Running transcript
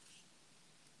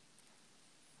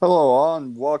Hello, all,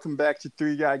 and welcome back to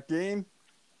Three Got Game.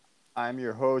 I'm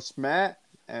your host, Matt,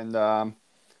 and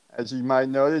as you might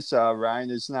notice, Ryan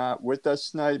is not with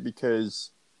us tonight because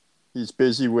he's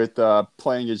busy with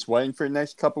planning his wedding for the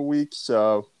next couple weeks.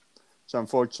 So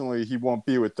unfortunately, he won't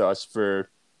be with us for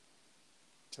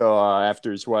till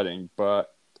after his wedding. But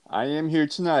I am here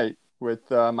tonight with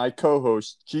my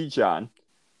co-host, G John.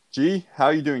 G, how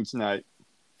are you doing tonight?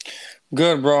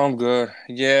 Good, bro. I'm good.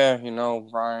 Yeah,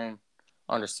 Ryan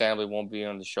understandably won't be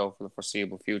on the show for the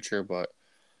foreseeable future, but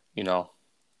you know,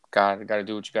 gotta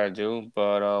do what you gotta do.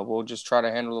 But we'll just try to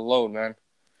handle the load, man.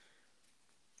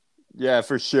 Yeah,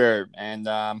 for sure. And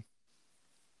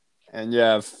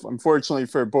yeah, unfortunately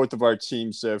for both of our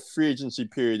teams, the free agency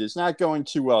period is not going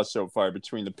too well so far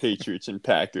between the Patriots and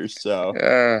Packers. So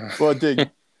Uh, we'll dig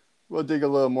we'll dig a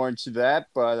little more into that.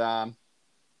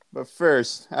 But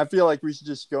first, I feel like we should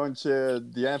just go into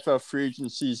the NFL free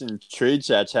agencies and trades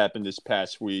that's happened this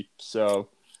past week. So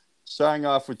starting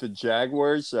off with the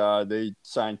Jaguars, they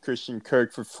signed Christian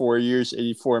Kirk for 4 years,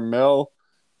 84 mil.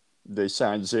 They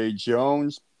signed Zay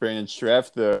Jones, Brandon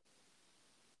Scherff,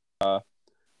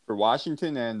 for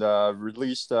Washington and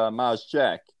released Miles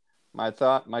Jack.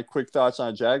 My quick thoughts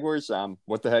on Jaguars.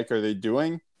 What the heck are they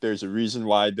doing? There's a reason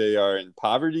why they are in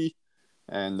poverty,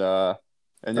 and uh,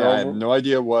 and they're yeah, I have over no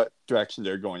idea what direction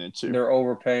they're going into. they're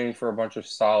overpaying for a bunch of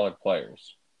solid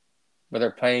players, but they're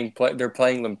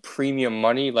playing them premium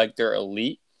money like they're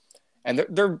elite, and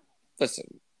they're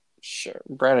listen. Sure,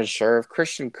 Brandon Scherff,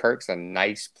 Christian Kirk's a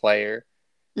nice player.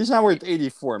 He's not worth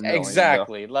 84 million though.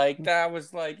 Exactly. Like that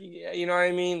was like you know what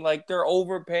I mean? Like they're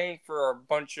overpaying for a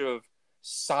bunch of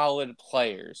solid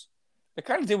players. They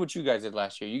kind of did what you guys did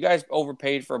last year. You guys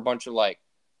overpaid for a bunch of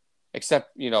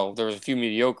except there was a few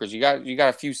mediocres. You got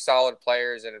a few solid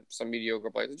players and some mediocre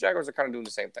players. The Jaguars are kind of doing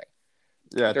the same thing.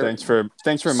 Yeah, They're thanks for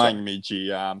so reminding me, G.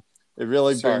 It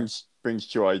really sorry. brings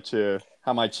joy to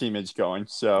how my team is going.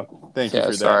 So thank you Yeah,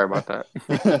 for sorry that. about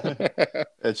that.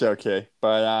 It's okay,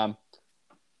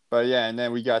 but yeah, and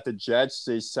then we got the Jets.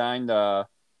 They signed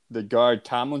the guard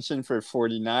Tomlinson for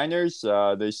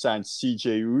 49ers. They signed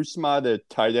C.J. Uzma, the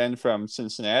tight end from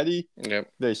Cincinnati. Yep.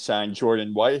 They signed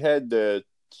Jordan Whitehead, the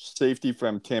safety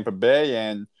from Tampa Bay,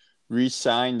 and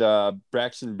re-signed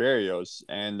Braxton Berrios.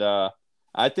 And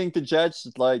I think the Jets,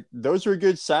 like, those were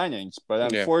good signings,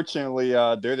 but Yeah. unfortunately,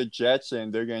 they're the Jets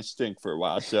and they're going to stink for a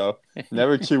while. So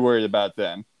never too worried about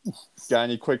them. Got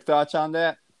any quick thoughts on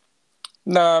that?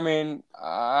 No, I mean,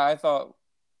 I thought,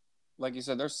 like you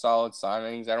said, they're solid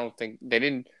signings. I don't think they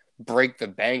didn't break the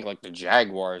bank like the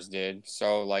Jaguars did.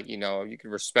 So, you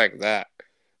can respect that.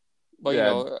 But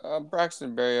Yeah,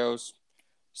 Braxton Berrios,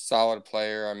 solid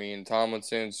player. I mean,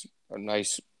 Tomlinson's a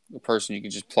nice person you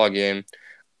can just plug in.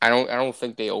 I don't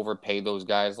think they overpaid those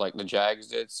guys like the Jags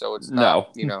did. So it's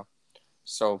not, no.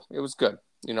 So it was good.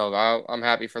 I'm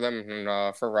happy for them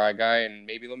and for Rye Guy, and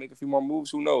maybe they'll make a few more moves.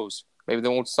 Who knows? Maybe they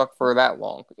won't suck for that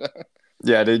long.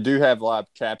 Yeah, they do have a lot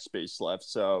of cap space left,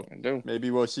 so I do. maybe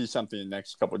we'll see something in the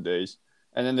next couple of days.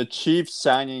 And then the Chiefs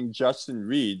signing Justin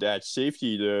Reed at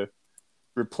safety to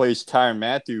replace Tyron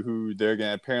Matthew, who they're going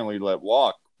to apparently let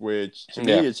walk, which to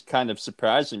me Yeah. is kind of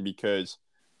surprising because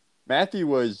Matthew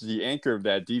was the anchor of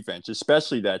that defense,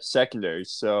 especially that secondary.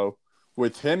 So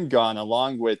with him gone,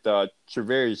 along with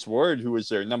Travarius Ward, who was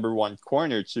their number one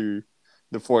corner to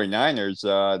the 49ers,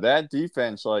 that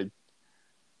defense, like,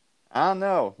 I don't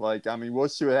know. Like, I mean, we'll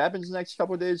see what happens the next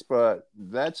couple of days, but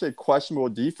that's a questionable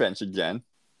defense again.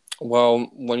 Well,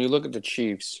 when you look at the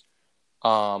Chiefs,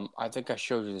 I think I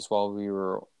showed you this while we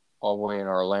were all the way in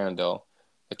Orlando.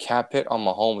 The cap hit on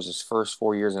Mahomes his first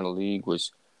 4 years in the league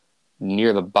was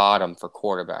near the bottom for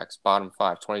quarterbacks. Bottom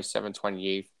five, 27th,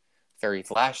 28th,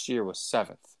 30th. Last year was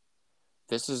 7th.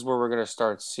 This is where we're going to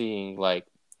start seeing,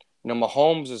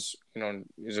 Mahomes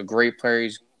is a great player.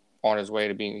 He's on his way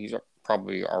to he's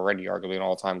probably already arguably an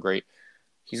all-time great.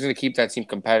 He's going to keep that team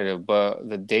competitive, but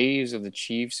the days of the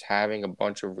Chiefs having a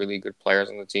bunch of really good players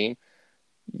on the team,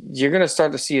 you're going to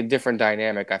start to see a different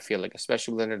dynamic, I feel like,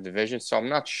 especially within their division. So I'm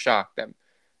not shocked that,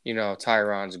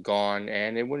 Tyron's gone.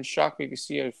 And it wouldn't shock me to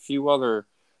see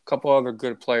couple other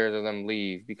good players of them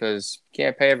leave because you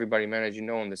can't pay everybody, man, as you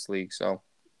know, in this league. So,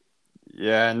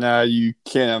 Yeah, no, you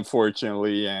can't,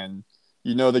 unfortunately. And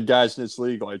you know the guys in this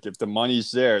league, like, if the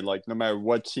money's there, like, no matter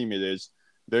what team it is,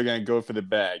 they're going to go for the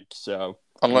bag. So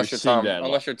you're seeing that a lot.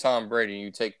 unless you're Tom Brady and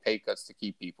you take pay cuts to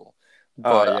keep people.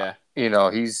 Oh, But,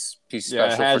 yeah. he's Yeah, it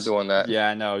special for has. doing that. Yeah,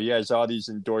 I know. He has all these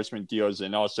endorsement deals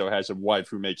and also has a wife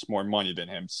who makes more money than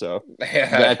him. So Yeah,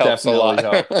 it that helps a definitely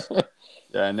lot. helps.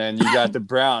 Yeah, and then you got the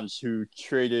Browns who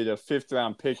traded a fifth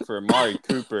round pick for Amari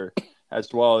Cooper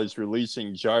as well as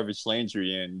releasing Jarvis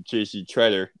Landry and J.C.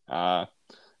 Treader. I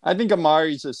think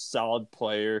Amari's a solid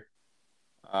player.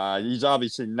 He's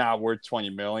obviously not worth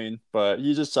 $20 million, but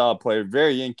he's a solid player.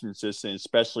 Very inconsistent,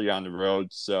 especially on the road.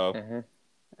 So,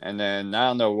 and then I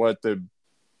don't know what the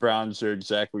Browns are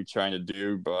exactly trying to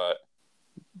do, but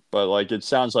like it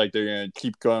sounds like they're gonna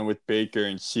keep going with Baker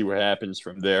and see what happens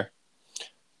from there.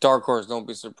 Dark horse, don't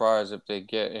be surprised if they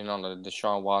get in on the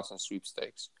Deshaun Watson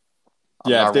sweepstakes.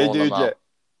 Yeah, if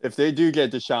they do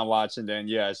get Deshaun Watson, then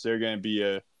yes, they're gonna be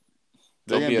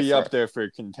up there for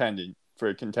a contender.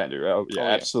 Oh yeah,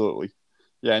 absolutely.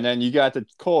 Yeah, and then you got the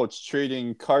Colts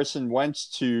trading Carson Wentz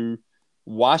to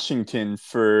Washington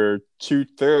for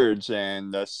 2/3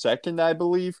 and a second, I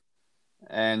believe.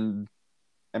 And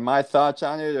my thoughts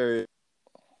on it are,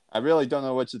 I really don't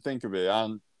know what to think of it.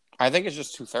 I think it's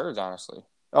just 2/3, honestly.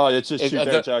 Oh, it's just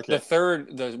 2/3. Okay. The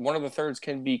third, one of the thirds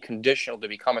can be conditional to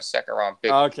become a second round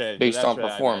pick. Okay, based on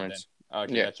performance.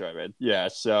 Okay, yeah. That's what I read. Yeah,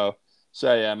 so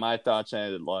yeah, my thoughts on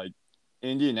it, like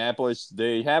Indianapolis,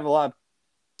 they have a lot,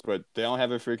 but they don't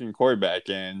have a freaking quarterback,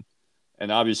 and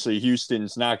obviously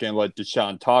Houston's not going to let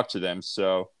Deshaun talk to them.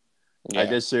 So I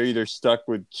guess they're either stuck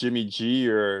with Jimmy G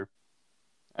or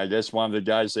I guess one of the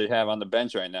guys they have on the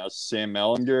bench right now, Sam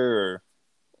Ehlinger, or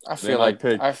I feel like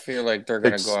they're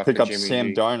going to go after pick up Jimmy Sam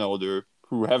G. Darnold or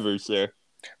whoever's there.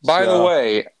 By the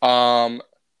way,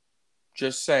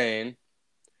 just saying,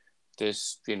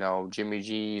 this, Jimmy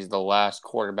G is the last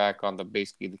quarterback on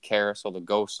basically the carousel to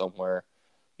go somewhere.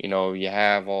 You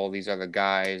have all these other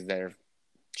guys that are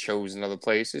chosen other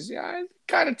places. Yeah, it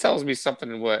kind of tells me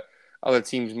something what other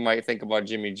teams might think about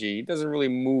Jimmy G. He doesn't really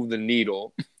move the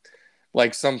needle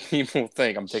like some people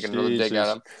think. I'm taking another dig at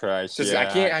him. Christ,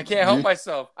 I can't help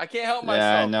myself.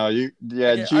 Yeah, I know you.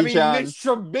 Yeah, Mitch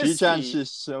Trubisky's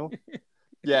just so.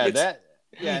 Yeah,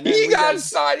 he got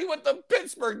signed. He went to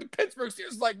Pittsburgh. The Pittsburgh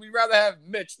Steelers like, we'd rather have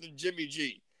Mitch than Jimmy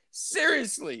G.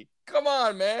 Seriously, come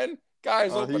on, man.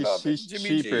 Guys, open up. He's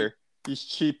Jimmy cheaper. G. He's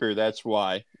cheaper. That's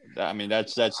why. I mean,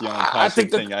 that's the only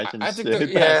positive thing I can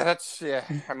say.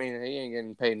 I mean, he ain't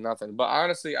getting paid nothing. But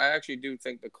honestly, I actually do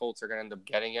think the Colts are going to end up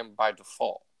getting him by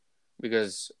default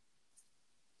because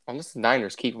unless the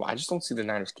Niners keep him, I just don't see the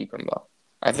Niners keep him though.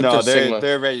 I think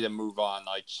they're ready to move on.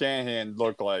 Like Shanahan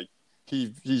looked like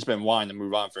he's been wanting to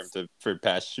move on for the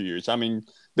past 2 years. I mean,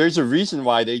 there's a reason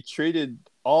why they traded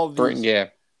all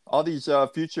these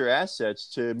future assets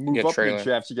to move up in the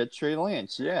draft to get Trey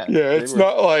Lance. Yeah. Yeah, it's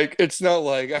not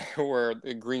like where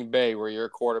in Green Bay where your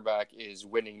quarterback is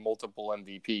winning multiple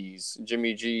MVPs.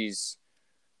 Jimmy G's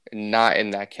not in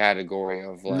that category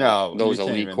of those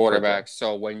elite quarterbacks.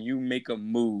 So when you make a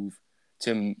move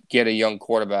to get a young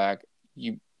quarterback,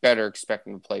 you better expect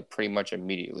him to play pretty much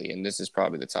immediately, and this is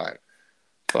probably the time.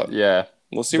 But yeah,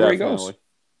 we'll see where he goes.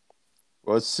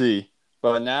 Let's see.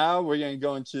 But now we're going to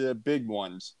go into the big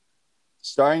ones.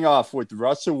 Starting off with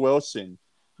Russell Wilson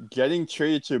getting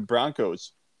traded to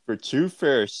Broncos for 2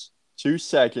 firsts, 2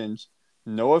 seconds,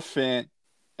 Noah Fant,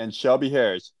 and Shelby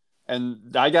Harris.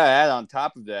 And I got to add on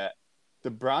top of that, the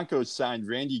Broncos signed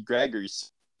Randy Gregory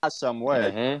some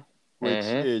way, which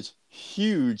is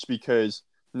huge because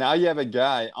now you have a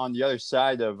guy on the other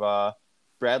side of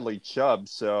Bradley Chubb.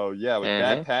 So, yeah, with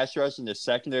that pass rush in the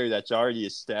secondary that's already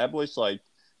established, like,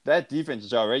 that defense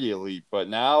is already elite. But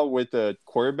now with a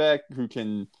quarterback who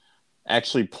can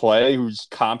actually play, who's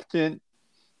competent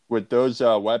with those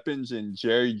weapons in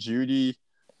Jerry Jeudy,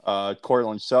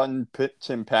 Cortland Sutton,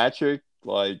 Tim Patrick,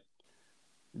 like,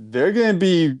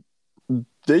 they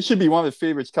should be one of the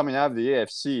favorites coming out of the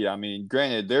AFC. I mean,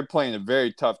 granted, they're playing a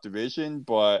very tough division,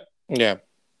 but it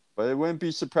wouldn't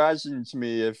be surprising to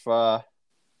me if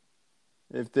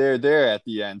they're there at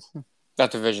the end. That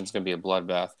division's gonna be a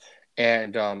bloodbath.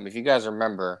 And if you guys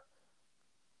remember,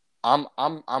 I'm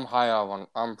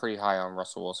pretty high on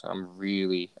Russell Wilson.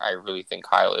 I really think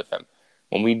highly of him.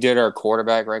 When we did our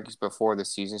quarterback rankings before the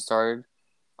season started,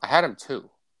 I had him 2.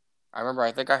 I remember.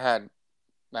 I think I had.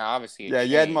 Now, obviously, you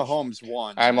had Mahomes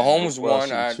 1. I had Mahomes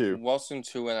 1. I had Wilson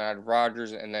 2, and I had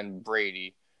Rodgers, and then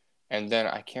Brady, and then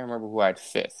I can't remember who I had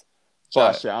 5th.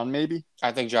 Josh Allen, maybe.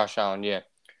 I think Josh Allen. Yeah,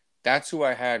 that's who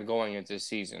I had going into the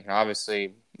season.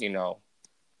 Obviously,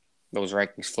 those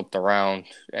rankings flipped around,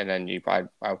 and then I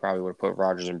probably would have put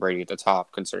Rodgers and Brady at the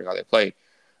top, considering how they played.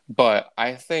 But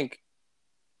I think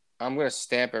I'm going to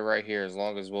stamp it right here. As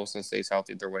long as Wilson stays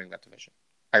healthy, they're winning that division.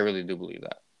 I really do believe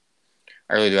that.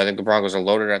 I really do. I think the Broncos are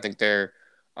loaded. I think they're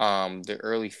the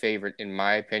early favorite, in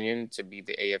my opinion, to be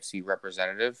the AFC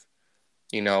representative.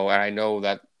 And I know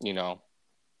that,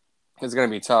 it's going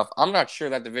to be tough. I'm not sure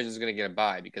that division is going to get a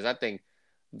bye because I think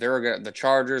the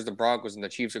Chargers, the Broncos, and the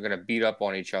Chiefs are going to beat up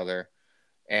on each other.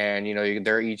 and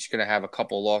they're each gonna have a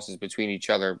couple losses between each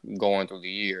other going through the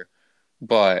year.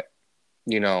 But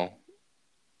you know,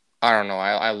 I don't know.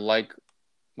 I like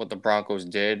what the Broncos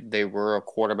did. They were a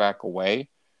quarterback away.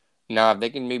 Now, if they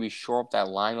can maybe shore up that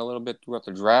line a little bit throughout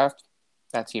the draft,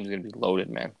 that team's gonna be loaded,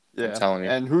 man. I'm Yeah. telling you.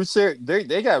 And who's there?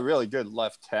 They got really good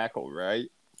left tackle, right?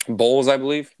 Bowles, I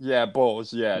believe. Yeah,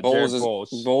 Bowles. Yeah, Jared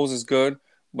Bowles. Bowles is good,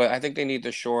 but I think they need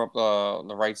to shore up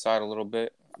the right side a little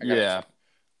bit. Yeah.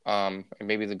 And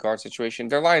maybe the guard situation.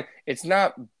 Their line, it's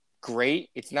not great.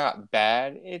 It's not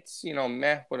bad. It's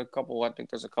meh. But I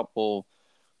think there's a couple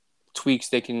tweaks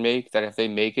they can make that if they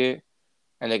make it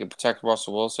and they can protect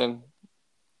Russell Wilson,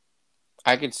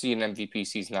 I could see an MVP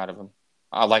season out of him.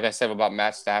 Like I said about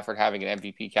Matt Stafford having an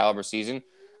MVP caliber season,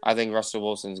 I think Russell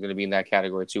Wilson is going to be in that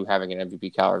category too, having an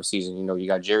MVP caliber season. You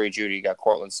got Jerry Jeudy, you got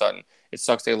Cortland Sutton. It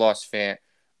sucks they lost Fant,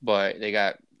 but they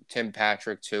got Tim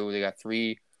Patrick too. They got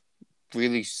 3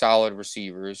 really solid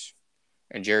receivers,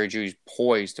 and Jerry Jeudy's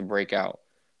poised to break out.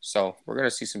 So we're going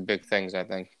to see some big things, I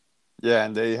think. Yeah,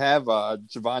 and they have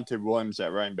Javonte Williams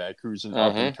at running back, who's an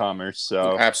up-and-comer.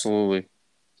 So absolutely.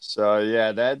 So,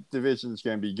 yeah, that division is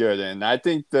going to be good. And I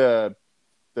think the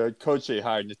coach they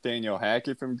hired, Nathaniel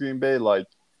Hackett from Green Bay,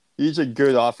 he's a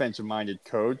good offensive-minded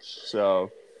coach. So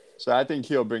I think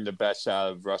he'll bring the best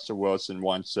out of Russell Wilson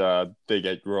once they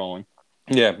get rolling.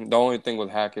 Yeah, the only thing with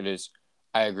Hackett is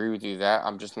I agree with you that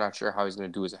I'm just not sure how he's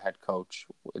going to do as a head coach.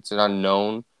 It's an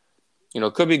unknown.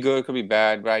 It could be good, could be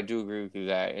bad, but I do agree with you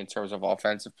that in terms of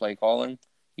offensive play calling,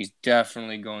 he's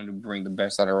definitely going to bring the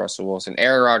best out of Russell Wilson.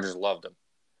 Aaron Rodgers loved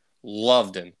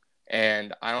him.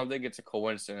 And I don't think it's a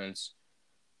coincidence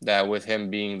that with him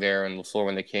being there and LaFleur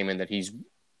when they came in that he's,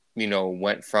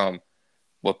 went from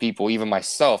what people, even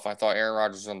myself, I thought Aaron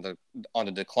Rodgers was on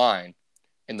the decline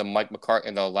in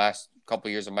the last couple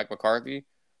of years of Mike McCarthy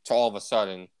to all of a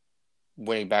sudden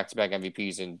winning back-to-back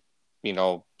MVPs and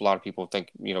a lot of people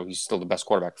think he's still the best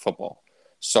quarterback in football.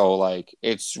 So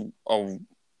it's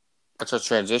a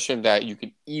transition that you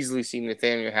could easily see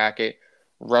Nathaniel Hackett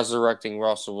resurrecting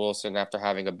Russell Wilson after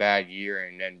having a bad year,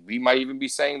 and then we might even be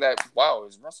saying that, wow,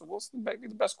 is Russell Wilson maybe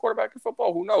the best quarterback in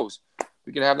football? Who knows?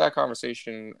 We can have that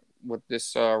conversation with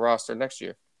this roster next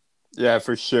year. Yeah,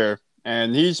 for sure.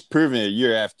 And he's proven it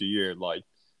year after year,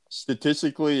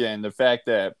 statistically, and the fact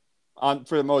that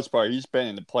for the most part, he's been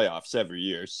in the playoffs every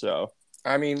year. So,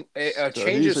 I mean, a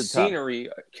change of scenery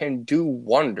can do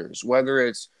wonders, whether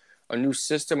it's a new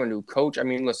system, a new coach. I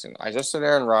mean, listen, I just said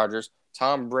Aaron Rodgers,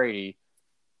 Tom Brady,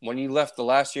 when he left the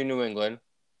last year in New England,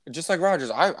 just like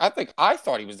Rodgers, I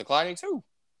thought he was declining too.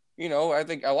 I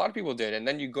think a lot of people did. And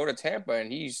then you go to Tampa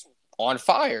and he's on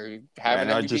fire.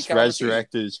 I just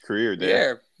resurrected his career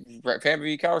there. Yeah,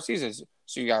 MVP caliber seasons.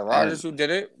 So you got Rodgers who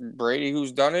did it, Brady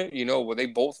who's done it, where they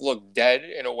both look dead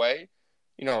in a way,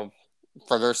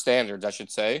 for their standards, I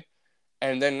should say.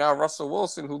 And then now Russell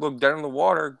Wilson, who looked dead in the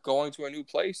water, going to a new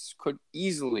place, could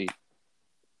easily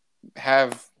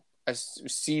have a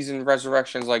season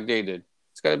resurrections like they did.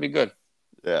 It's got to be good.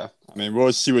 Yeah. I mean,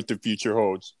 we'll see what the future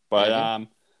holds. But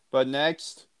but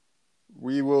next,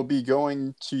 we will be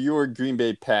going to your Green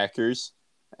Bay Packers.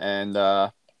 And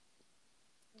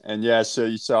yeah, so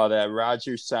you saw that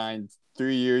Rodgers signed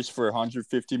 3 years for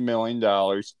 $150 million.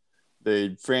 They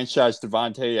franchised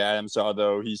Devontae Adams,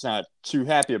 although he's not too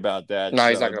happy about that. No,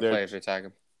 he's not going to play if they tag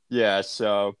him. Yeah,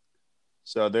 so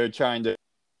they're trying to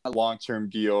a long-term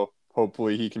deal.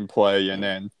 Hopefully he can play. And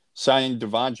then signing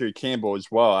Devondre Campbell as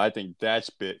well, I think that's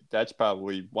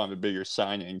probably one of the bigger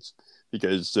signings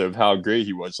because of how great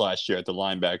he was last year at the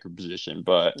linebacker position.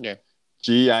 But, yeah.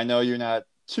 I know you're not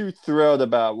too thrilled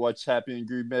about what's happening in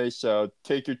Green Bay, so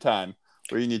take your time.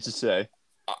 What do you need to say?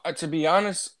 To be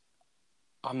honest,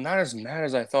 I'm not as mad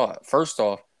as I thought. First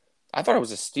off, I thought it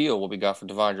was a steal what we got for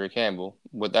Devondre Campbell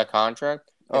with that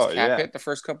contract. His cap hit the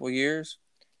first couple of years.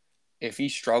 If he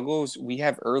struggles, we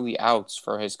have early outs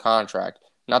for his contract.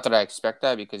 Not that I expect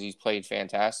that because he's played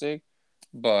fantastic,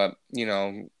 but, he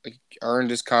earned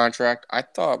his contract. I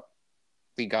thought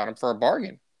we got him for a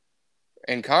bargain.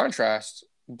 In contrast,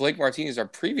 Blake Martinez, our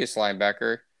previous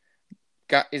linebacker,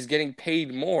 is getting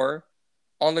paid more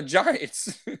on the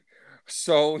Giants.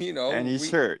 So, And he's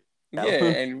hurt. Yeah,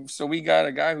 and so we got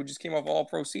a guy who just came off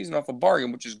all-pro season off a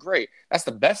bargain, which is great. That's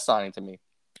the best signing to me.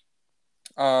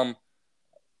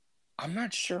 I'm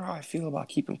not sure how I feel about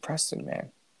keeping Preston,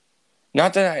 man.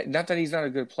 Not that he's not a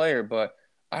good player, but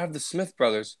I have the Smith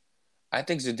brothers. I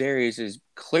think Za'Darius is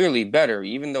clearly better,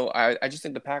 even though I just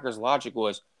think the Packers' logic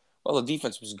was, well, the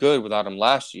defense was good without him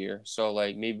last year, so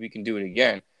maybe we can do it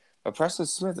again. But Preston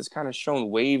Smith has kind of shown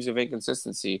waves of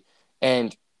inconsistency,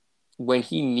 and when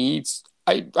he needs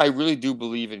I really do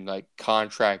believe in like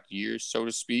contract years, so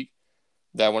to speak,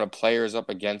 that when a player is up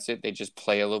against it, they just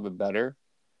play a little bit better.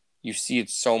 You see it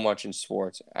so much in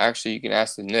sports. Actually, you can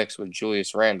ask the Knicks with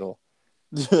Julius Randle.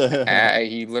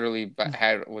 He literally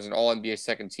was an All NBA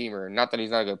second teamer. Not that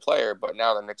he's not a good player, but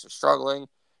now the Knicks are struggling.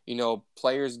 You know,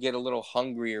 players get a little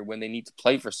hungrier when they need to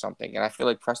play for something, and I feel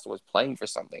like Preston was playing for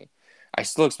something. I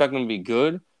still expect him to be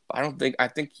good, but I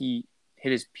think he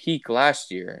hit his peak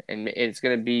last year, and it's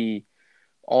going to be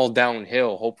all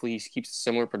downhill. Hopefully, he keeps a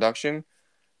similar production.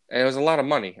 And it was a lot of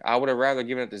money. I would have rather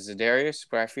given it to Za'Darius,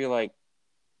 but I feel like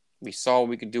we saw what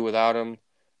we could do without him.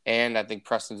 And I think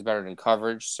Preston's better than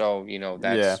coverage. So, you know,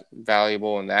 Yeah. that's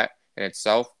valuable in that in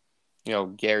itself. You know,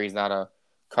 Gary's not a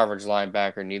coverage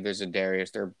linebacker, neither is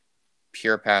Za'Darius. They're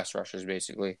pure pass rushers,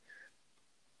 basically.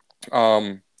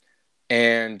 And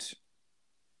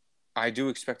I do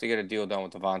expect to get a deal done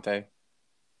with Devontae.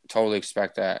 Totally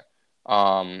expect that.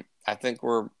 I think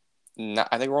we're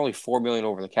only $4 million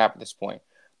over the cap at this point.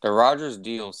 The Rodgers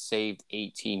deal saved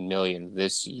 $18 million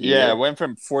this year. Yeah, it went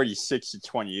from 46 to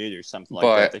 28 or something like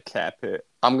But that. The cap hit.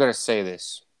 I'm gonna say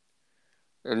this: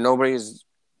 nobody's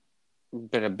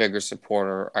been a bigger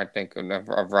supporter, I think,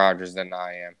 of Rodgers than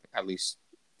I am, at least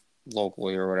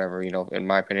locally or whatever. You know, in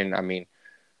my opinion, I mean,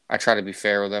 I try to be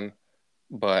fair with him,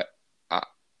 but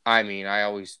I mean, I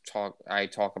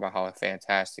talk about how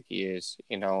fantastic he is,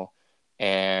 you know,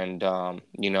 and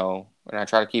you know, and I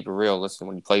try to keep it real. Listen,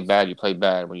 when you play bad, you play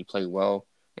bad. When you play well,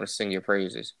 I'm gonna sing your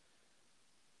praises.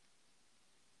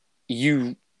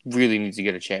 You really need to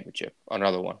get a championship,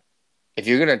 another one. If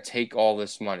you're gonna take all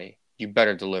this money, you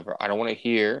better deliver. I don't want to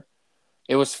hear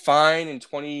it was fine in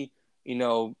in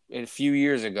a few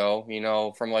years ago, you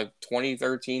know, from like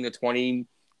 2013 to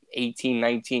 2018,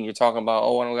 19. You're talking about,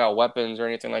 oh, I don't got weapons or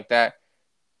anything like that.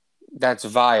 That's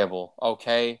viable,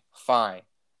 okay? Fine.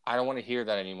 I don't want to hear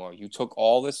that anymore. You took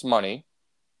all this money.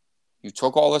 So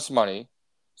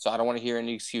I don't want to hear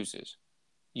any excuses.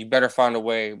 You better find a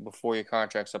way before your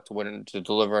contract's up to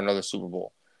deliver another Super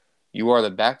Bowl. You are the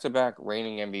back-to-back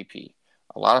reigning MVP.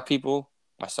 A lot of people,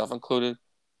 myself included,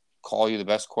 call you the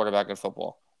best quarterback in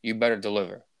football. You better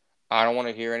deliver. I don't want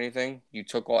to hear anything.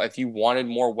 If you wanted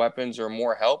more weapons or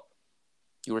more help,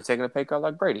 you would have taken a pay cut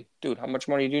like Brady. Dude, how much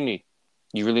money do you need?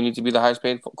 You really need to be the highest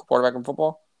paid quarterback in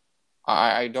football?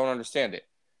 I don't understand it.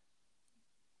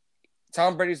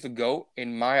 Tom Brady's the GOAT.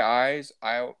 In my eyes,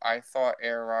 I thought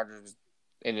Aaron Rodgers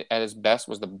at his best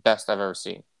was the best I've ever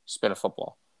seen spin a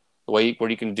football. What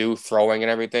he can do, throwing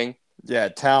and everything. Yeah,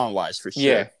 talent-wise, for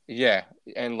sure. Yeah.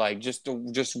 And, like, just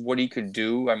what he could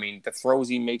do. I mean, the throws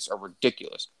he makes are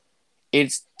ridiculous.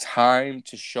 It's time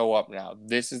to show up now.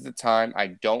 This is the time. I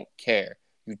don't care.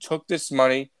 You took this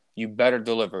money. You better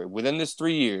deliver it. Within this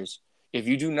 3 years, if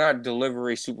you do not deliver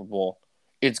a Super Bowl,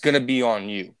 it's going to be on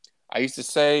you. I used to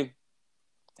say,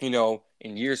 you know,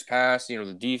 in years past, you know,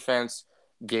 the defense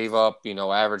giving up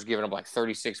like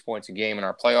 36 points a game in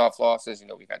our playoff losses. You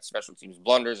know, we've had special teams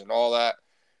blunders and all that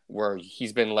where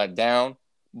he's been let down.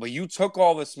 But you took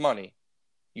all this money.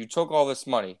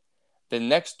 The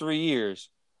next 3 years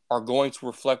are going to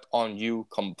reflect on you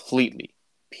completely,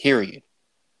 period.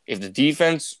 If the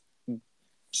defense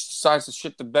decides to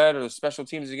shit the bed or the special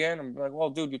teams again, I'm like, well,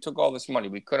 dude, you took all this money.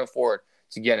 We couldn't afford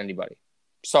to get anybody.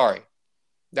 Sorry.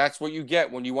 That's what you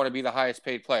get when you want to be the highest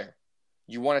paid player.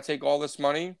 You want to take all this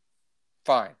money?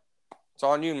 Fine. It's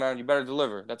on you, man. You better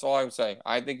deliver. That's all I'm saying.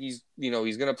 I think he's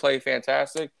going to play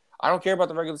fantastic. I don't care about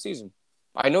the regular season.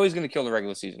 I know he's going to kill the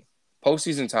regular season.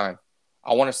 Postseason time.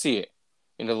 I want to see it.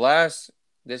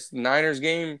 This Niners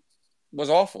game was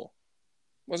awful.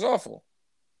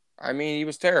 I mean, he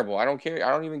was terrible. I don't care.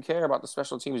 I don't even care about the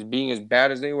special teams being as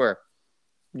bad as they were.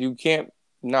 You can't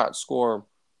not score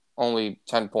only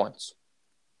 10 points.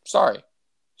 Sorry.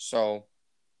 So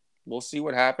we'll see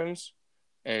what happens.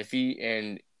 And if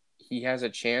he has a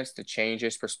chance to change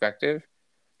his perspective,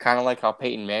 kind of like how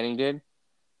Peyton Manning did.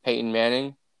 Peyton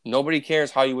Manning, nobody cares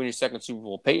how you win your second Super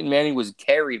Bowl. Peyton Manning was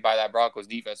carried by that Broncos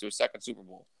defense to his second Super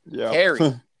Bowl. Yeah.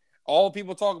 Carried. All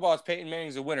people talk about is Peyton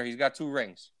Manning's a winner. He's got 2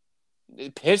 rings.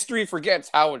 History forgets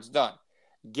how it's done.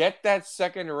 Get that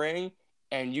second ring,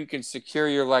 and you can secure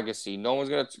your legacy. No one's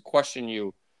going to question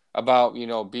you about,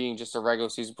 being just a regular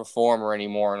season performer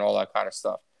anymore and all that kind of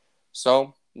stuff.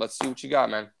 So let's see what you got,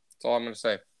 man. That's all I'm going to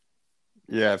say.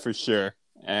 Yeah, for sure.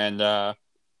 And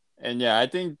yeah, I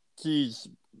think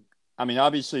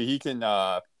obviously he can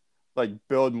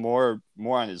build more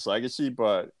on his legacy,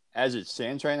 but as it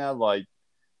stands right now, like,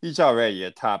 he's already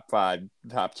a top 5,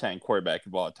 top 10 quarterback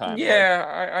of all time.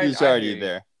 Yeah, he's already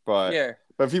there. But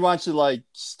But if he wants to like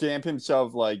stamp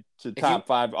himself like to top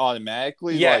five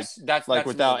automatically, yes, like that's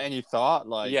without me. any thought,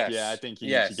 like yeah, I Yes, think he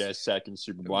needs to yes. get a second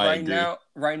Super Bowl. I Right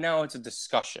agree. now, it's a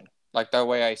discussion. Like the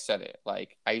way I said it.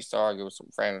 Like I used to argue with some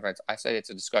friends. I said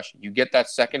it's a discussion. You get that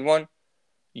second one,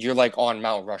 you're like on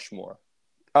Mount Rushmore.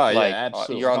 Oh yeah, Like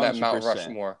absolutely, you're on that Mount 100%.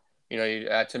 Rushmore.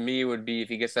 To me, it would be if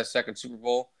he gets that second Super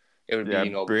Bowl, it would be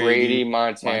Yeah, Brady, Brady,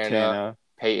 Montana, Montana,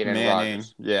 Peyton, and Manning.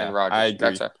 Rodgers. Yeah, I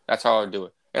agree. That's how I would do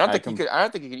it. And I I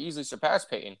don't think he could easily surpass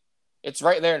Peyton. It's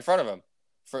right there in front of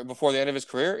him before the end of his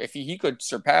career. If he could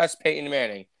surpass Peyton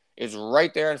Manning, it's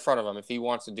right there in front of him if he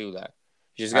wants to do that.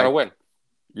 He's just got to win.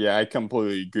 Yeah, I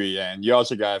completely agree. And you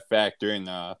also got to factor in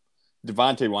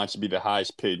Devontae wants to be the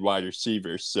highest paid wide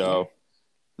receiver. So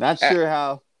not sure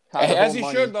how the as whole he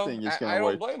money should, though. thing is going I to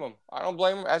don't work. blame him. I don't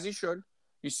blame him, as he should.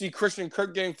 You see Christian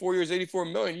Kirk getting 4 years,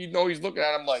 $84 million. You know he's looking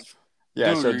at him like,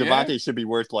 yeah, dude, so Devontae should be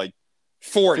worth like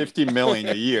 40. $50 million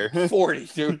a year. 40,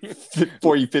 dude.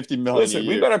 40, $50 million Listen, a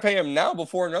year. we better pay him now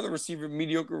before another receiver,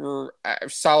 mediocre or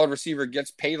solid receiver, gets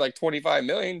paid like $25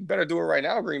 million. Better do it right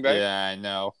now, Green Bay. Yeah, I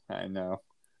know.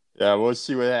 Yeah, we'll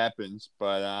see what happens.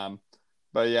 But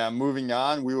yeah, moving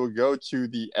on, we will go to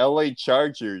the LA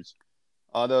Chargers.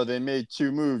 Although they made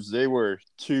two moves, they were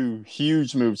two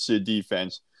huge moves to the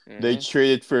defense. Mm-hmm. They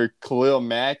traded for Khalil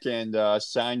Mack and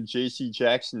signed J.C.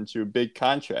 Jackson to a big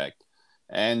contract.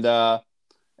 And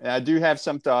I do have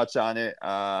some thoughts on it.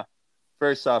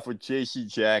 First off, with J.C.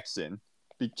 Jackson,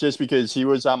 just because he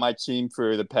was on my team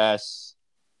for the past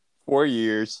 4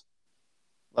 years,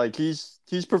 like he's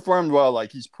performed well.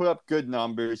 Like he's put up good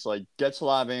numbers. Like gets a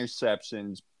lot of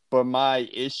interceptions. But my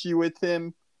issue with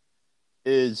him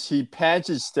is he pads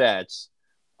his stats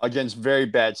against very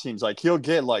bad teams. Like he'll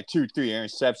get like 2-3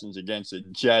 interceptions against the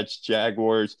Jets,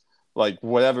 Jaguars, like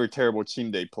whatever terrible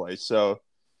team they play. So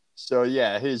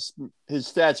yeah, his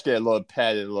stats get a little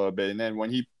padded a little bit, and then when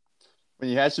he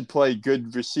has to play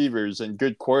good receivers and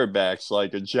good quarterbacks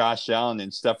like a Josh Allen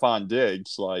and Stephon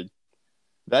Diggs, like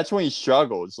that's when he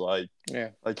struggles. Like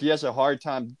he has a hard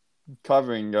time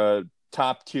covering a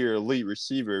top tier elite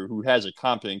receiver who has a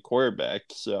competent quarterback.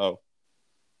 So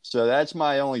that's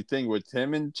my only thing with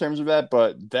him in terms of that,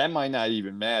 but that might not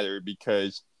even matter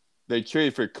because they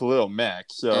traded for Khalil Mack.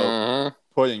 So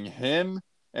putting him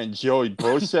and Joey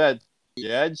Bosa at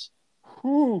the edge,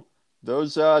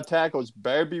 those tackles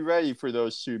better be ready for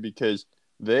those two because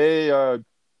they are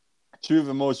two of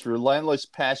the most relentless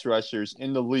pass rushers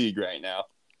in the league right now.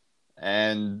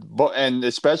 And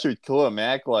especially with Khalil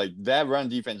Mack, like that run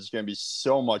defense is going to be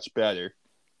so much better.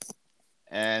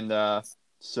 And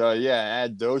so yeah,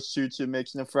 add those two to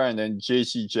mix in the front, and then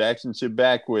J.C. Jackson to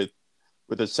back with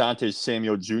Asante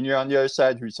Samuel Jr. on the other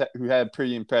side, who had a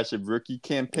pretty impressive rookie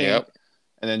campaign. Yep.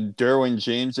 And then Derwin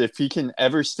James, if he can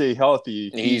ever stay healthy,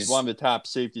 he's one of the top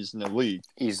safeties in the league.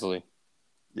 Easily.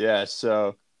 Yeah,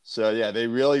 so yeah, they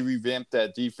really revamped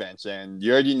that defense, and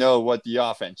you already know what the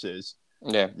offense is.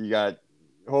 Yeah. You got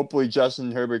hopefully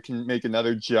Justin Herbert can make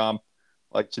another jump,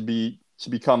 like to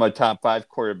become a top 5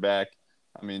 quarterback.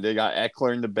 I mean, they got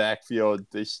Eckler in the backfield.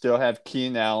 They still have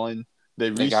Keenan Allen.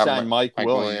 They re-signed Mike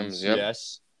Williams,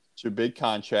 yes, to a big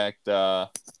contract.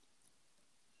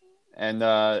 And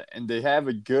they have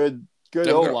a good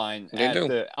O-line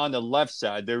on the left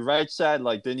side. Their right side,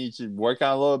 like they need to work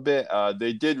on a little bit.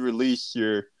 They did release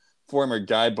your former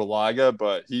guy Balaga,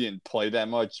 but he didn't play that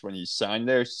much when he signed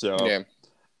there. So yeah,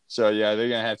 they're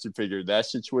gonna have to figure that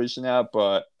situation out.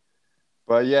 But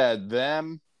yeah,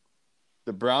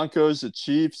 the Broncos, the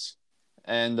Chiefs,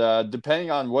 and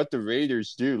depending on what the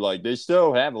Raiders do, like they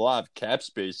still have a lot of cap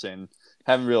space and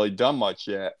haven't really done much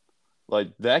yet. Like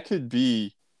that could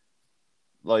be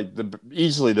like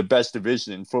easily the best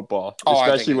division in football,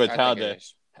 especially with how the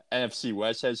NFC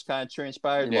West has kind of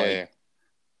transpired. Yeah.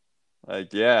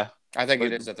 I think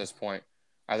it is at this point.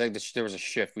 I think there was a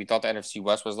shift. We thought the NFC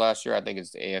West was last year. I think it's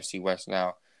the AFC West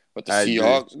now. With the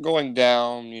Seahawks going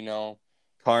down,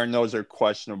 Cardinals are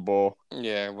questionable.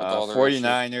 Yeah, with all the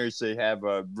 49ers, they have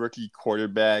a rookie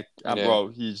quarterback. Well,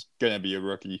 he's going to be a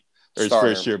rookie. Or his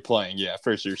first year playing. Yeah,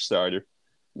 first year starter.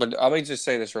 But let me just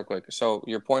say this real quick. So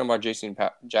your point about J.C.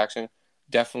 Jackson,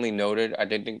 definitely noted. I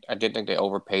did think they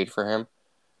overpaid for him.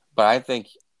 But I think,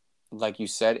 like you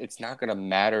said, it's not going to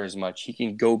matter as much. He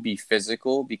can go be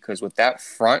physical because with that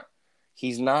front,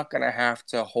 he's not going to have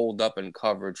to hold up in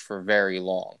coverage for very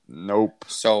long. Nope.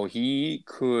 So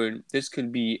this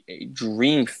could be a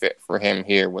dream fit for him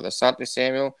here with Asante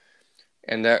Samuel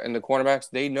and the cornerbacks.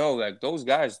 They know that those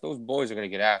boys are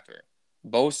going to get after it.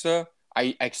 Bosa,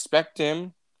 I expect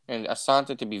him and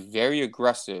Asante to be very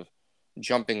aggressive,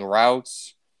 jumping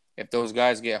routes. If those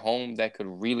guys get home, that could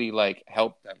really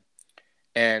help them.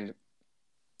 And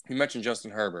You mentioned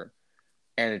Justin Herbert,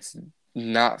 and it's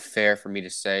not fair for me to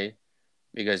say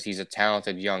because he's a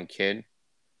talented young kid,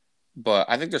 but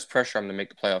I think there's pressure on him to make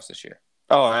the playoffs this year.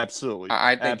 Oh, absolutely.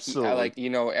 I think Absolutely.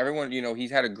 everyone,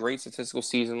 he's had a great statistical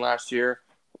season last year.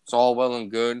 It's all well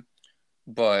and good,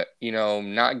 but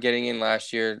not getting in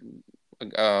last year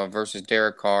versus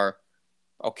Derek Carr.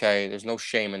 Okay, there's no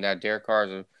shame in that. Derek Carr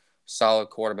is a solid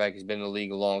quarterback. He's been in the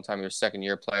league a long time. You're a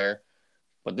second-year player.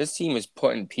 But this team is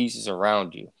putting pieces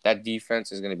around you. That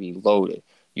defense is going to be loaded.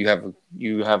 You have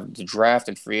the draft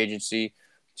and free agency to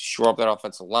shore up that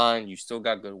offensive line. You still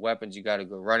got good weapons. You got a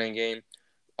good running game.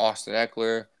 Austin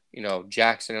Eckler,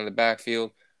 Jackson in the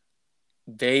backfield.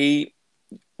 They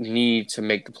need to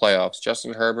make the playoffs.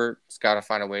 Justin Herbert's got to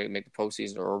find a way to make the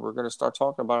postseason, or we're going to start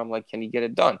talking about him like, can he get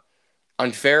it done?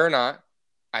 Unfair or not,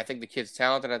 I think the kid's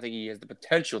talented. I think he has the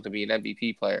potential to be an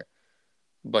MVP player.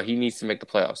 But he needs to make the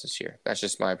playoffs this year. That's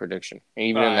just my prediction. And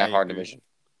even in that hard division.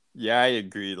 Yeah, I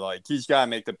agree. Like, he's got to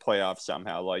make the playoffs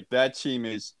somehow. Like, that team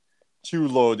is too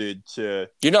loaded to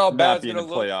not be in the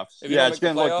playoffs. Yeah, it's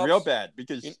going to look real bad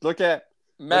because look at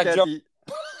Mac Jones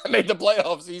made the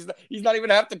playoffs. He's not even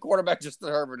half the quarterback Justin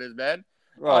Herbert is, man.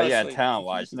 Well, honestly. Yeah,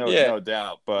 talent-wise, no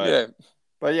doubt. But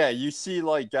yeah, you see,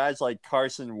 like, guys like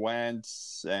Carson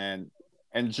Wentz and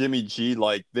Jimmy G,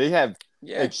 like, they have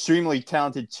extremely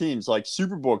talented teams, like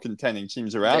Super Bowl contending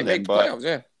teams around them.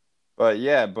 But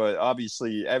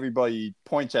obviously everybody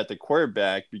points at the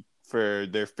quarterback for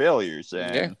their failures,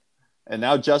 and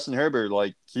now Justin Herbert,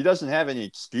 like, he doesn't have any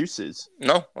excuses.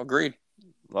 No, agreed.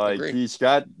 Like, he's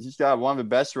got one of the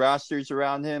best rosters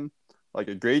around him, like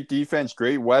a great defense,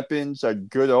 great weapons, a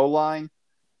good O-line.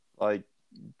 Like,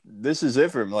 this is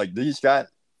it for him. Like,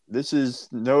 this is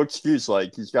no excuse.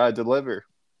 Like, he's got to deliver.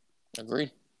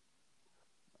 Agreed.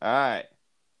 All right.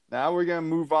 Now we're going to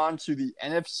move on to the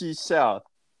NFC South.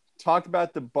 Talk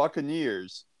about the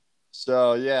Buccaneers.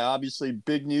 So, yeah, obviously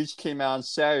big news came out on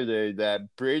Saturday that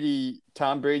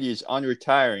Tom Brady is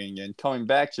unretiring and coming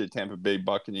back to the Tampa Bay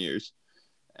Buccaneers.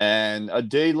 And a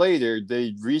day later,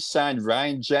 they re-signed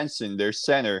Ryan Jensen, their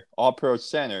center, all-pro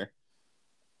center,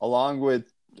 along with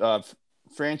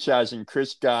franchising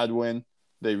Chris Godwin.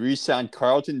 They re-signed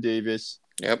Carlton Davis.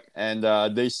 Yep.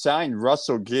 And they signed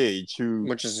Russell Gage,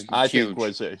 which is I think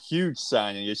was a huge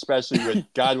signing, especially with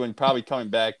Godwin probably coming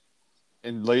back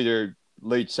in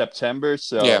late September.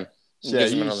 So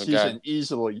he's an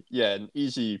easily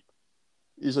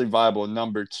viable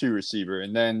number 2 receiver.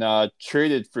 And then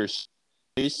traded for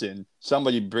Mason,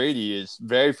 somebody Brady is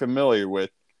very familiar with,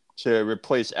 to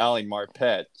replace Ali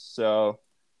Marpet. So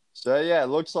yeah, it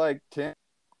looks like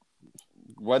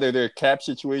whether their cap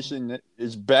situation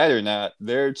is bad or not,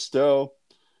 they're still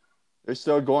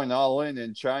going all in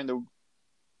and trying to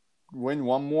win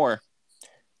one more.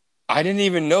 I didn't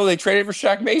even know they traded for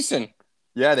Shaq Mason.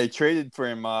 Yeah, they traded for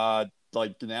him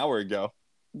like an hour ago.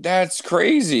 That's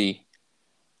crazy.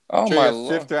 Oh, my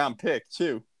Lord. 5th round pick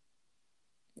too.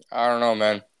 I don't know,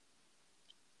 man.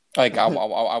 Like, I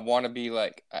want to be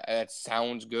like, that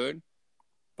sounds good.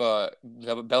 But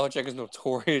Belichick is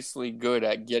notoriously good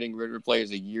at getting rid of players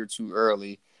a year too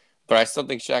early. But I still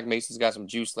think Shaq Mason's got some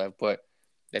juice left. But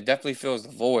it definitely fills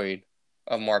the void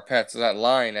of Marpet. So that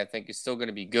line, I think, is still going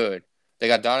to be good. They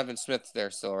got Donovan Smith there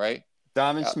still, right?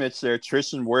 Donovan Smith's there.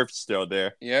 Tristan Wirf's still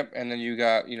there. Yep. And then you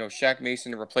got, Shaq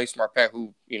Mason to replace Marpet,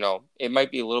 who, it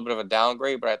might be a little bit of a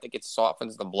downgrade, but I think it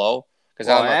softens the blow.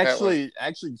 Well, actually,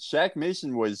 Shaq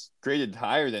Mason was graded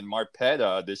higher than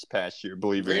Marpet this past year,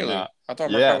 believe it or not. I thought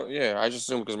Marpet, I just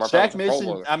assumed because Marpet Shaq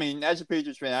Mason, I mean, as a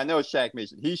Patriots fan, I know Shaq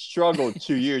Mason. He struggled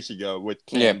 2 years ago with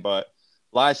Cam, but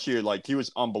last year, like, he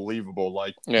was unbelievable,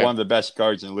 like one of the best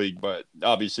guards in the league. But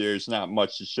obviously, there's not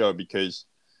much to show because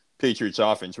Patriots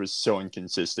offense was so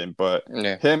inconsistent. But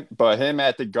him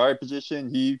at the guard position,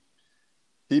 he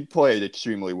played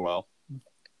extremely well.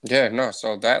 Yeah, no.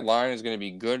 So that line is going to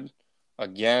be good.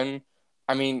 Again,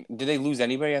 I mean, did they lose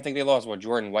anybody? I think they lost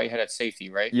Jordan Whitehead at safety,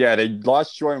 right? Yeah, they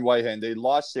lost Jordan Whitehead. They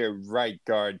lost their right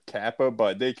guard Kappa,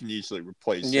 but they can easily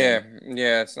replace him.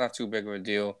 Yeah, it's not too big of a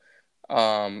deal.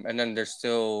 And then there's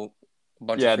still a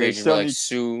bunch of free agents like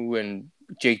Sue and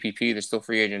JPP. They're still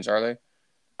free agents, are they?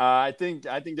 I think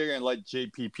they're gonna let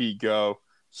JPP go.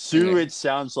 Sue, it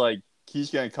sounds like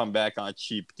he's gonna come back on a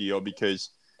cheap deal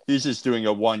because he's just doing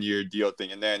a 1-year deal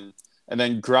thing, and then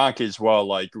Gronk as well.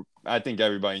 Like, I think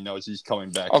everybody knows he's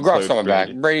coming back. Oh, Gronk's coming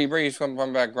back. Brady's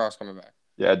coming back. Gronk's coming back.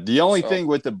 Yeah, the only thing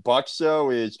with the Bucs, though,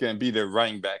 is going to be their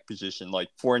running back position. Like,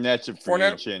 Fournette's a free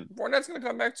agent. Fournette's going to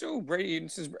come back, too. Brady,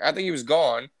 I think he was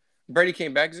gone. Brady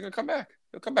came back. He's going to come back.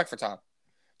 He'll come back for Tom.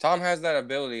 Tom has that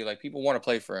ability. Like, people want to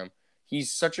play for him.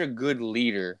 He's such a good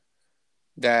leader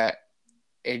that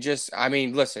it just, I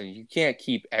mean, listen, you can't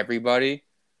keep everybody,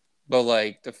 but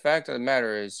like the fact of the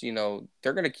matter is,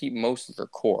 they're going to keep most of their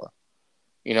core,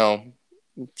 you know,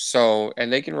 so,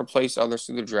 and they can replace others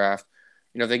through the draft.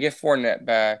 They get Fournette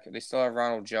back. They still have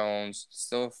Ronald Jones,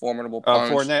 still a formidable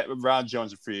punch. Fournette, Ron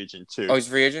Jones, a free agent too. Oh, he's a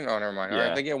free agent? Oh, never mind. All right,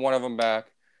 Yeah. they get one of them back.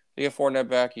 They get Fournette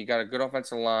back. You got a good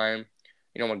offensive line.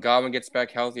 When Godwin gets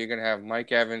back healthy, you're going to have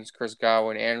Mike Evans, Chris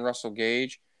Godwin, and Russell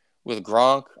Gage. With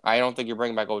Gronk, I don't think you're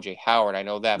bringing back O.J. Howard. I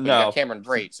know that, but you got Cameron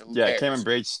Brate, so who cares? Cameron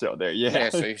Brate's still there. Yeah.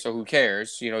 So who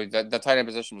cares? The tight end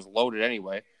position was loaded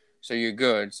anyway, so you're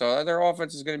good. So their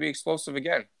offense is going to be explosive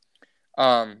again.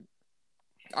 I'm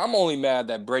only mad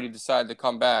that Brady decided to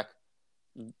come back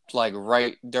like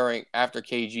right after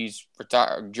KG's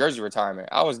jersey retirement.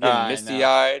 I was getting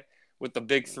misty-eyed with the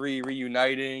big three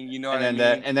reuniting. You know what I mean?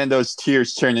 And then those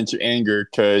tears turn into anger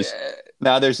because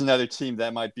now there's another team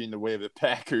that might be in the way of the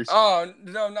Packers. Oh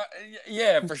no,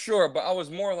 for sure. But I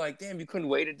was more like, damn, you couldn't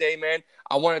wait a day, man.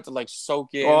 I wanted to like soak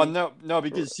in. Oh no,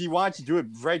 because he wanted to do it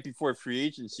right before free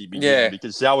agency began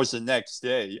because that was the next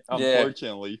day.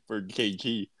 Unfortunately for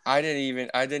KG, I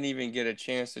didn't even get a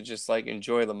chance to just like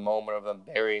enjoy the moment of them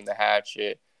burying the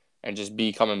hatchet and just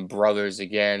becoming brothers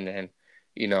again. And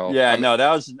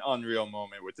that was an unreal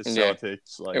moment with the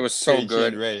Celtics. Like, it was so KG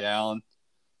good. And Ray Allen.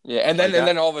 Yeah, and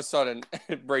then all of a sudden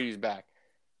Brady's back.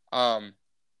 I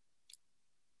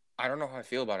don't know how I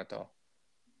feel about it though.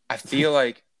 I feel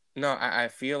like I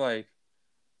feel like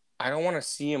I don't want to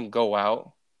see him go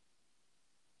out,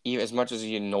 even as much as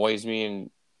he annoys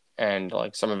me and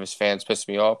like some of his fans piss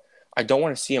me off. I don't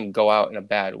want to see him go out in a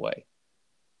bad way.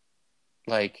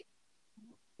 Like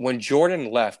when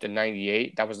Jordan left in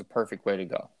 '98, that was the perfect way to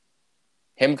go.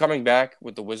 Him coming back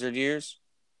with the Wizard years,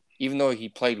 even though he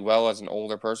played well as an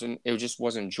older person, it just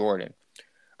wasn't Jordan.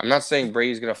 I'm not saying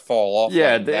Brady's going to fall off.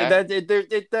 Yeah,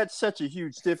 that's such a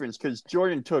huge difference because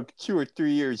Jordan took 2 or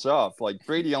 3 years off. Like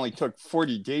Brady only took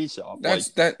 40 days off.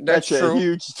 That's true. A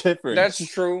huge difference. That's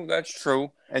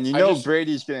true. And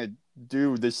Brady's going to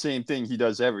do the same thing he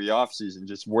does every offseason,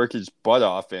 just work his butt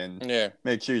off and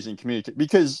make sure he's in communicate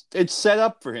because it's set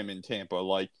up for him in Tampa.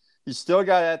 Like he's still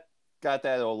got that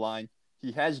O-line.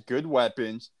 He has good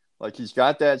weapons. Like he's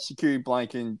got that security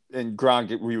blanket and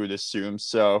Gronk, we would assume.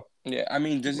 So yeah, I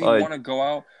mean, does he want to go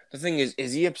out? The thing is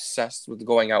he obsessed with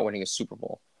going out winning a Super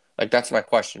Bowl? Like that's my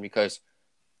question because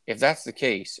if that's the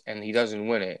case and he doesn't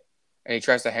win it and he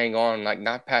tries to hang on like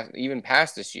not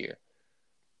past this year,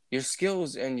 your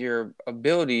skills and your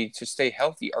ability to stay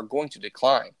healthy are going to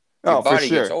decline. Your body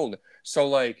gets older. So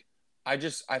like I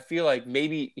feel like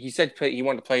maybe he said he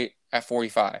wanted to play at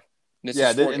 45. This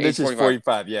is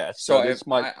 45. Yeah. So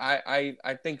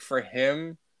I think for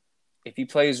him, if he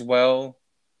plays well,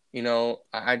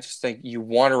 I just think you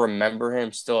want to remember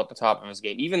him still at the top of his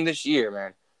game. Even this year,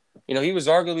 man. He was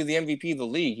arguably the MVP of the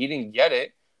league. He didn't get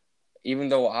it, even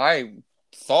though I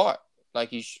thought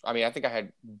like I think I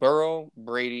had Burrow,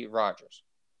 Brady, Rodgers,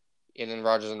 and then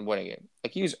Rodgers ended up winning it.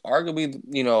 Like he was arguably,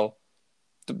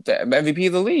 the MVP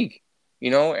of the league.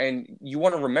 And you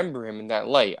want to remember him in that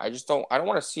light. I don't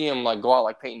want to see him like go out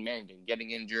like Peyton Manning,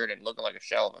 getting injured and looking like a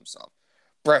shell of himself.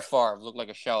 Brett Favre looked like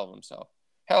a shell of himself.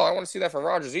 Hell, I don't want to see that for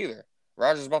Rodgers either.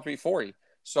 Rodgers is about to be 40.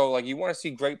 So like you want to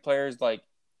see great players like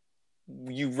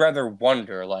you rather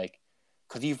wonder like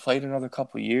could he have played another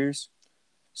couple of years?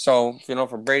 So,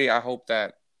 for Brady, I hope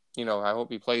that, I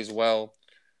hope he plays well.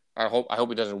 I hope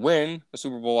he doesn't win the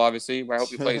Super Bowl, obviously, but I hope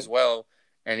he plays well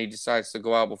and he decides to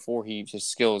go out before his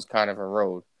skills kind of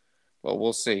erode. But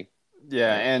we'll see.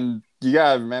 Yeah, and you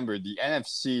got to remember, the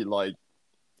NFC, like,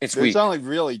 there's weak. Only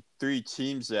really 3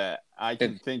 teams that I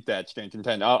can think that's going to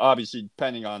contend. Obviously,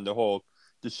 depending on the whole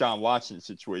Deshaun Watson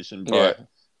situation. But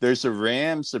there's the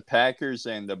Rams, the Packers,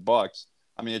 and the Bucks.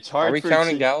 I mean, it's hard. Are we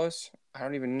counting Dallas? I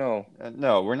don't even know.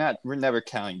 No, we're not. We're never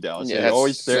counting Dallas. Yeah, they're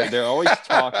always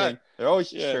talking. They're always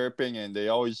chirping, and they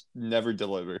always never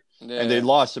deliver. Yeah. And they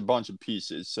lost a bunch of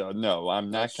pieces. So no, I'm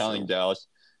not counting Dallas.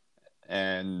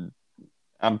 And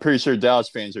I'm pretty sure Dallas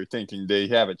fans are thinking they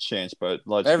have a chance. But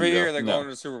every year they're going to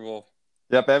the Super Bowl.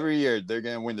 Yep, every year they're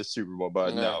going to win the Super Bowl.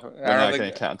 But no, we're not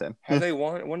going to count them. Have they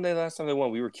won? When did the last time they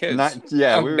won? We were kids.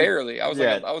 Barely. I was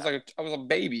a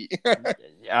baby.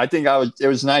 I think it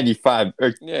was 95.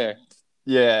 Yeah.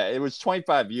 Yeah, it was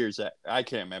 25 years. I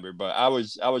can't remember, but I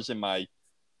was in my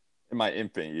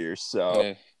infant years.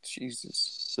 So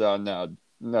Jesus. So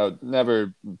no,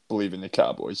 never believe in the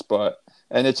Cowboys.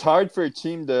 And it's hard for a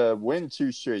team to win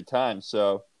 2 straight times.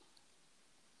 So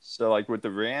like with the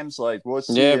Rams, like we'll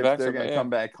see if they're gonna come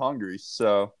back hungry.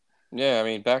 So yeah, I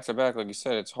mean back to back, like you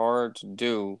said, it's hard to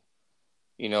do.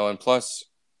 And plus,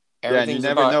 Yeah, and you Everything's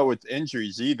never about know with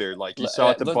injuries either. Like you saw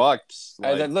at the Bucks.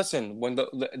 Like, listen,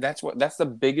 that's the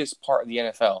biggest part of the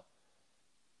NFL.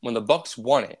 When the Bucks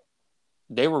won it,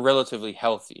 they were relatively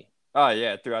healthy. oh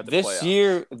yeah, throughout the This playoffs.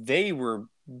 year, they were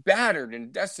battered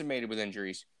and decimated with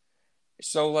injuries.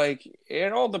 So, like,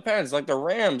 it all depends. Like the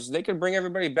Rams, they could bring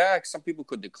everybody back. Some people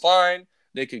could decline.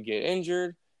 They could get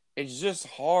injured. It's just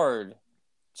hard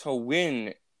to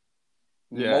win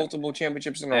Yeah, multiple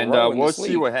championships in a and row in we'll this see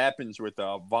league. what happens with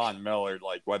Von Miller,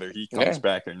 like whether he comes Yeah,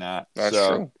 back or not. that's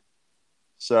true.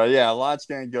 So yeah, a lot's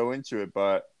gonna go into it,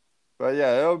 but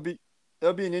yeah, it'll be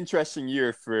an interesting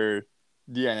year for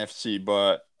the NFC.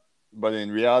 But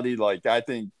in reality, like I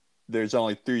think there's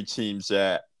only three teams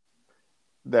that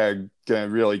are gonna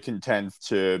really contend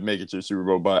to make it to the Super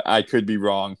Bowl. But I could be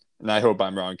wrong, and I hope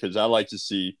I'm wrong because I like to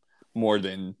see more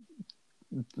than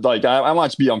like I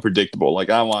want it to be unpredictable. Like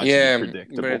I want it to be Yeah, but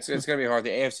predictable. it's gonna be hard. The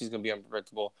AFC is gonna be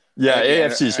unpredictable. I Yeah,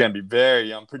 think AFC is the gonna be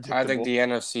very I think unpredictable. the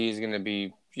NFC is gonna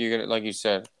be you're gonna like you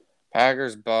said,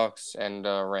 Packers, Bucks, and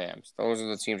Rams. Those are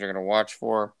the teams you're gonna watch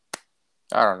for.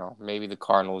 I don't know. Maybe the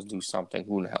Cardinals do something.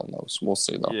 Who the hell knows? We'll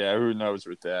see though. Yeah, who knows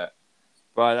with that?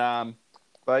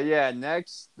 But yeah,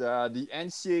 next the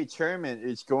NCAA tournament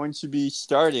is going to be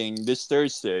starting this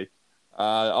Thursday.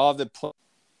 All of the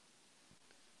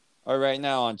are right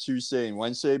now on Tuesday and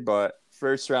Wednesday, but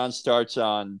first round starts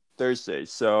on Thursday.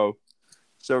 So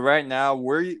right now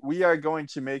we are going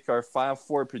to make our Final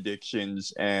Four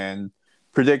predictions and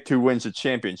predict who wins the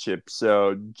championship.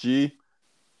 So G,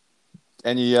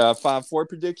 any Final Four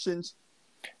predictions?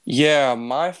 Yeah,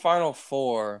 my final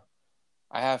four.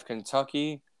 I have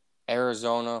Kentucky,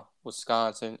 Arizona,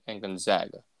 Wisconsin, and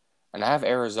Gonzaga, and I have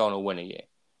Arizona winning it.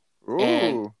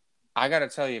 And Ooh, I gotta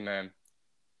tell you, man,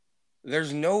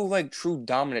 there's no like true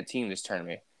dominant team this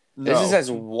tournament. This is no,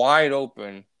 as wide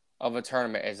open of a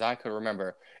tournament as I could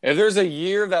remember. If there's a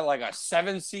year that like a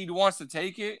 7 seed wants to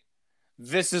take it,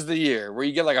 this is the year where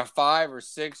you get like a 5 or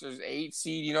 6 or 8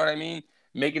 seed. You know what I mean?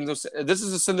 Making those. This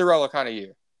is a Cinderella kind of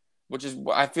year, which is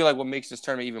I feel like what makes this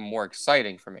tournament even more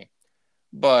exciting for me.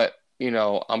 But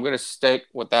I'm gonna stick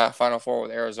with that Final Four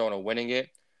with Arizona winning it.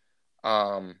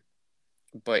 Um,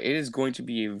 but it is going to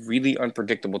be a really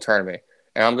unpredictable tournament.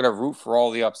 And I'm going to root for all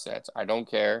the upsets. I don't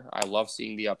care. I love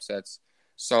seeing the upsets.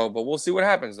 So, but we'll see what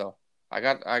happens though. I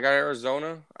got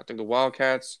Arizona. I think the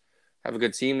Wildcats have a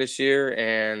good team this year,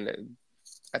 and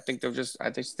I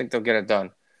just think they'll get it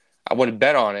done. I wouldn't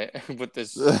bet on it with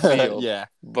this field, yeah,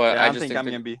 but yeah. I I don't just think think I'm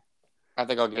that gonna be. I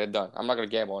think I'll get it done. I'm not going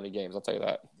to gamble on any games. I'll tell you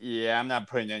that. Yeah, I'm not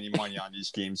putting any money on these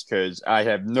games because I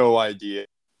have no idea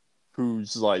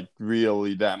who's like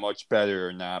really that much better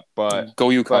or not. Go But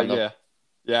UConn though. yeah,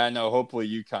 yeah, I know. Hopefully,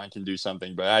 UConn can do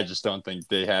something, but I just don't think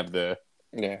they have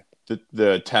Yeah.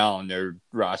 the talent in their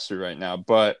roster right now.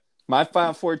 But my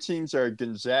Final Four teams are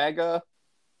Gonzaga,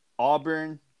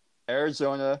 Auburn,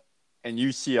 Arizona, and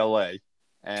UCLA.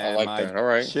 I And like my that. All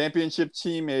right. championship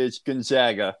team is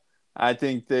Gonzaga. I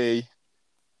think they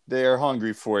are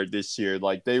hungry for it this year.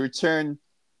 Like they returned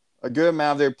a good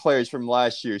amount of their players from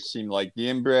last year. Seemed like the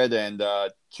inbred and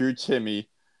Drew Timmy.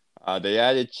 They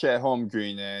added Chet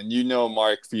Holmgren, and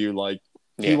Mark Few, like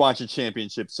he Yeah. wants a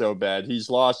championship so bad. He's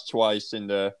lost twice in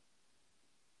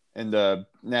the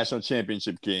national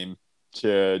championship game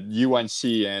to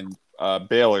UNC and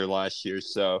Baylor last year.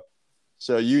 So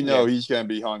Yeah. he's going to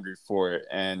be hungry for it,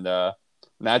 and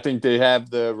I think they have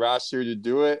the roster to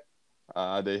do it.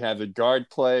 They have the guard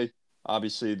play.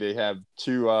 Obviously, they have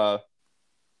two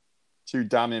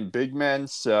dominant big men.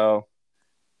 So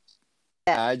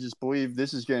I just believe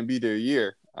this is going to be their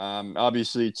year.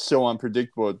 Obviously, it's so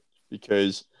unpredictable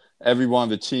because every one of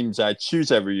the teams I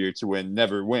choose every year to win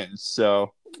never wins.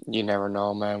 You never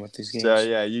know, man, with these So games.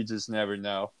 yeah, you just never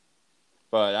know.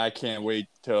 But I can't wait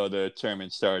till the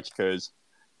tournament starts because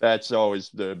that's always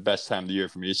the best time of the year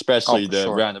for me, Oh, especially for the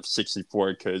sure. round of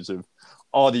 64 because of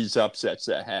all these upsets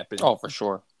that happen. Oh, for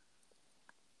sure.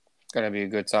 It's gonna be a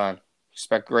good time.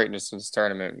 Expect greatness in this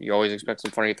tournament. You always expect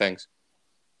some funny things.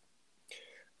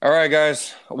 All right,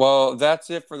 guys. Well, that's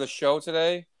it for the show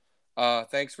today.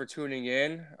 Thanks for tuning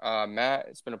in, Matt.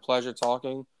 It's been a pleasure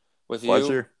talking with you,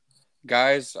 Pleasure.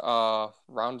 guys.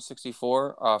 Round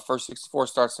 64. First 64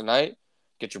 starts tonight.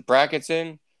 Get your brackets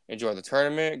in. Enjoy the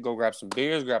tournament. Go grab some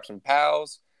beers. Grab some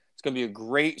pals. It's gonna be a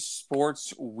great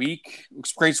sports week.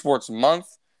 Great sports month.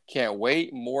 Can't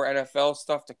wait. More NFL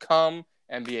stuff to come.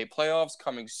 NBA playoffs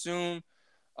coming soon.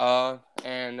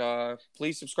 And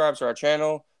please subscribe to our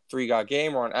channel, Three Got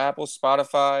Game. We're on Apple,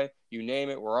 Spotify, you name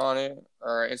it, we're on it.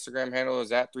 Our Instagram handle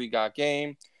is at Three Got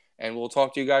Game. And we'll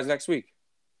talk to you guys next week.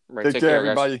 All right, Take take care, care,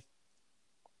 guys. everybody.